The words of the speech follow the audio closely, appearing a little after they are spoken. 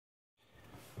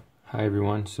Hi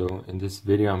everyone, so in this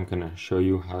video I'm going to show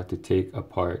you how to take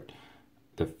apart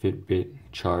the Fitbit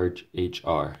Charge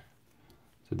HR.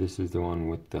 So this is the one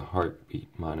with the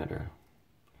heartbeat monitor.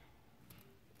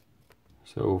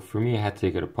 So for me I had to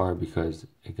take it apart because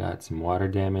it got some water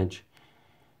damage.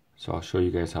 So I'll show you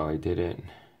guys how I did it.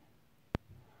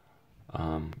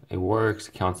 It works,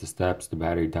 counts the steps, the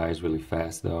battery dies really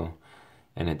fast though,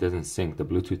 and it doesn't sync, the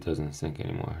Bluetooth doesn't sync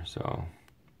anymore. So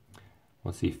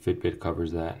let's see if Fitbit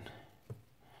covers that.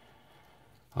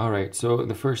 Alright, so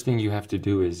the first thing you have to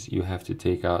do is you have to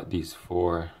take out these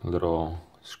 4 little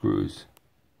screws.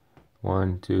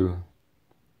 1, 2,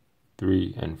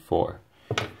 3, and 4.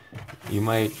 You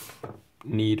might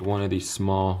need one of these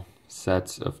small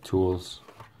sets of tools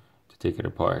to take it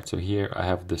apart. So here I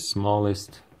have the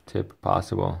smallest tip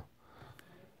possible,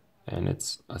 and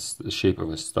it's the shape of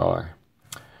a star.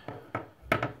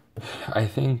 I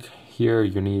think here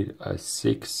you need a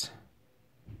 6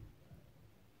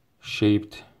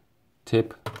 shaped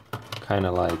tip, kind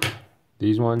of like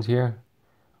these ones here,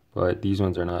 but these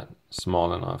ones are not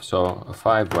small enough. So a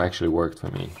 5 actually worked for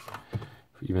me,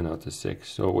 even though it's a 6.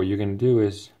 So what you're going to do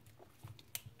is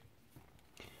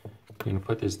you're going to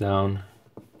put this down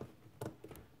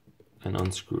and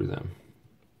unscrew them.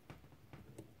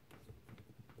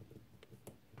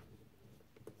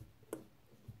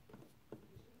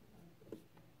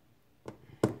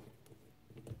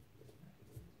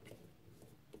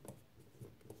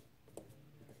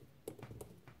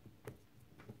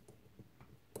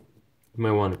 You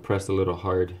might want to press a little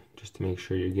hard just to make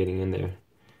sure you're getting in there,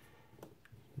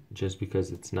 just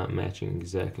because it's not matching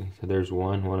exactly. So there's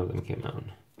one of them came out.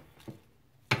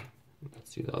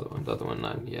 Let's see the other one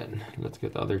not yet. Let's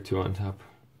get the other 2 on top.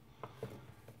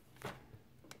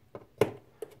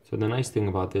 So the nice thing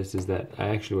about this is that I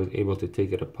actually was able to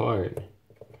take it apart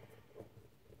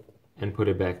and put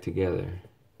it back together,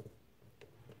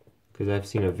 because I've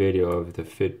seen a video of the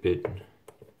Fitbit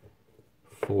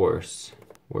Force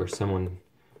where someone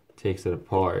takes it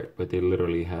apart, but they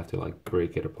literally have to like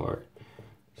break it apart.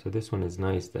 So this one is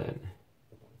nice that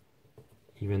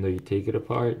even though you take it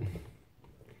apart,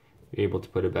 you're able to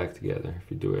put it back together if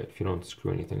you don't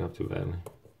screw anything up too badly.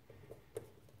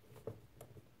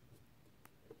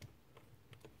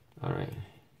 Alright.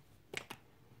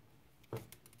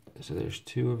 So there's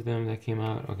 2 of them that came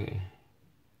out. Okay.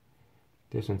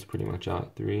 This one's pretty much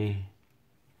out. 3.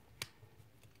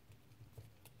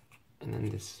 And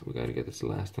then this, we gotta get this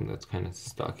last one that's kind of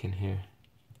stuck in here.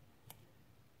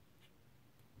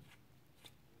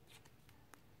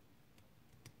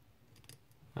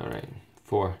 Alright,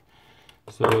 4.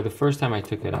 So the first time I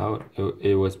took it out,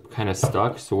 it was kind of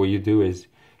stuck. So what you do is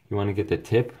you want to get the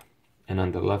tip, and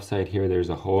on the left side here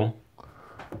there's a hole.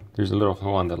 There's a little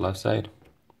hole on the left side.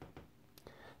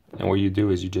 And what you do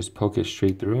is you just poke it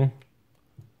straight through,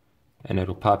 and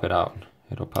it'll pop it out.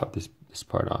 It'll pop this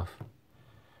part off.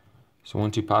 So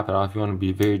once you pop it off, you want to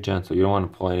be very gentle. You don't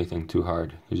want to pull anything too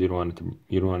hard, because you don't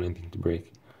want anything to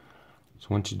break. So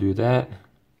once you do that,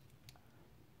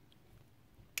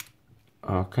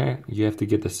 okay, you have to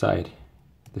get the side.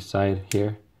 The side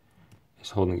here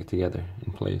is holding it together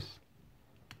in place.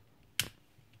 So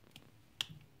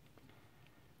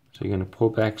you're going to pull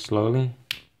back slowly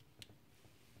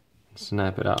and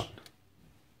snap it out.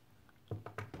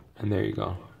 And there you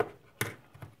go.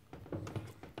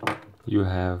 You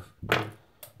have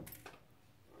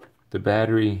the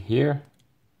battery here.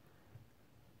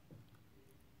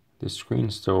 The screen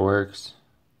still works.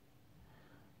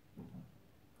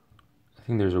 I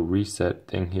think there's a reset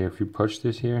thing here. If you push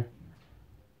this here,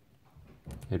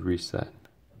 it reset.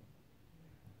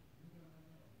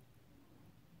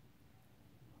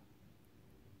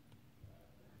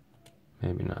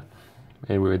 Maybe not.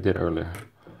 Maybe we did earlier.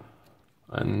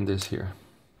 And this here.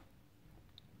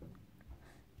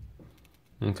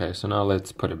 Okay, so now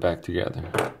let's put it back together.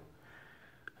 Let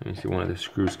me see, one of the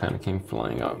screws kind of came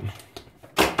flying out.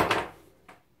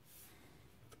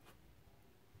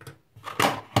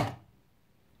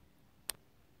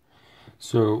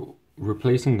 So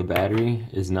replacing the battery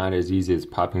is not as easy as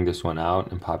popping this one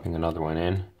out and popping another one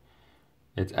in.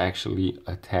 It's actually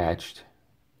attached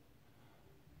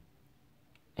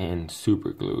and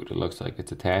super glued. It looks like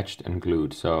it's attached and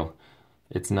glued. So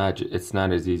it's not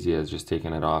as easy as just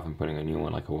taking it off and putting a new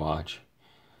one like a watch.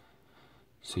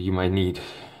 So you might need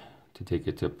to take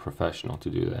it to a professional to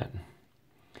do that.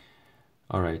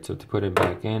 Alright, so to put it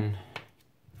back in,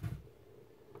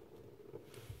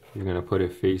 you're going to put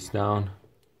it face down.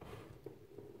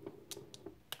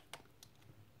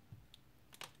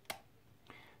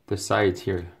 The sides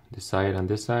here, the side on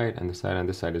this side and the side on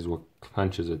this side is what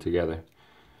punches it together.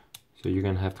 So you're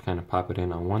gonna have to kind of pop it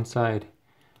in on one side,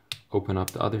 open up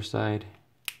the other side,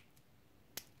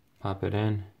 pop it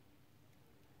in.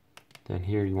 Then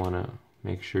here you wanna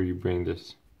make sure you bring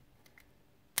this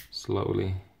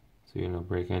slowly so you don't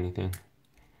break anything.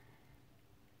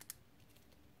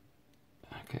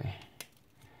 Okay.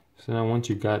 So now once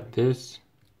you got this,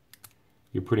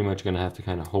 you're pretty much gonna have to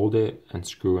kind of hold it and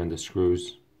screw in the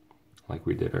screws like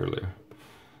we did earlier.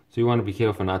 So you want to be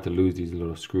careful not to lose these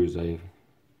little screws. I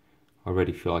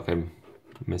already feel like I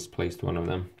misplaced one of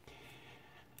them.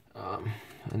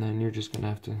 And then you're just gonna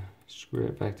have to screw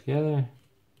it back together.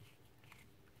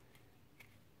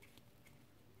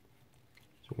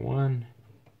 So one.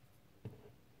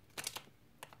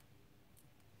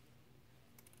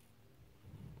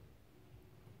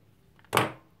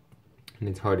 And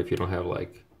it's hard if you don't have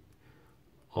like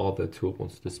all the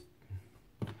tools, the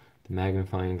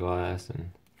magnifying glass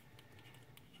and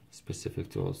specific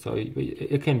tools. So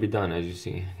it can be done, as you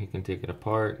see. You can take it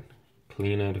apart,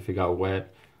 clean it if it got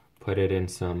wet, put it in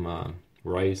some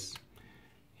rice.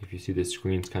 If you see the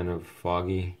screen's kind of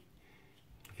foggy,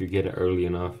 if you get it early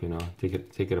enough, you know, take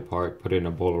it apart, put it in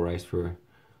a bowl of rice for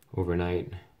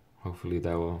overnight. Hopefully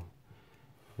that will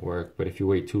work. But if you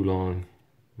wait too long,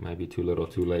 it might be too little,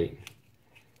 too late.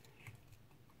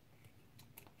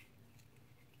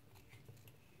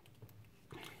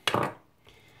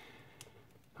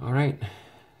 All right,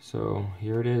 so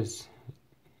here it is.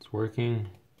 It's working.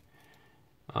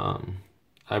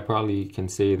 I probably can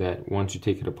say that once you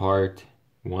take it apart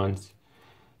once,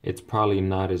 it's probably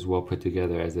not as well put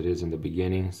together as it is in the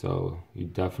beginning. So you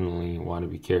definitely want to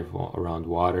be careful around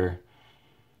water.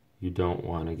 You don't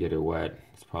want to get it wet.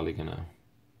 It's probably gonna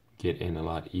get in a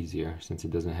lot easier since it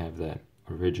doesn't have that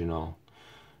original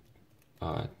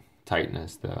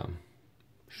tightness. The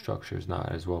structure is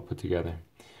not as well put together.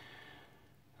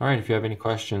 All right, if you have any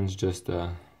questions, just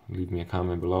leave me a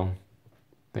comment below.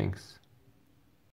 Thanks.